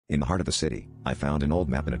In the heart of the city, I found an old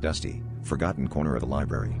map in a dusty, forgotten corner of the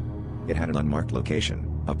library. It had an unmarked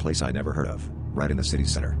location, a place I'd never heard of, right in the city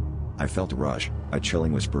center. I felt a rush, a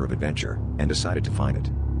chilling whisper of adventure, and decided to find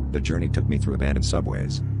it. The journey took me through abandoned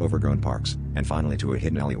subways, overgrown parks, and finally to a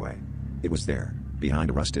hidden alleyway. It was there, behind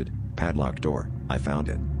a rusted, padlocked door. I found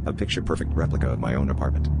it, a picture-perfect replica of my own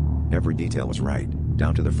apartment. Every detail was right,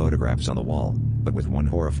 down to the photographs on the wall, but with one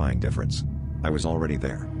horrifying difference. I was already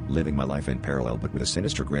there, living my life in parallel but with a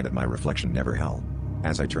sinister grin that my reflection never held.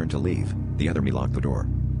 As I turned to leave, the other me locked the door.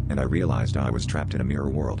 And I realized I was trapped in a mirror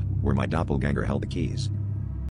world, where my doppelganger held the keys.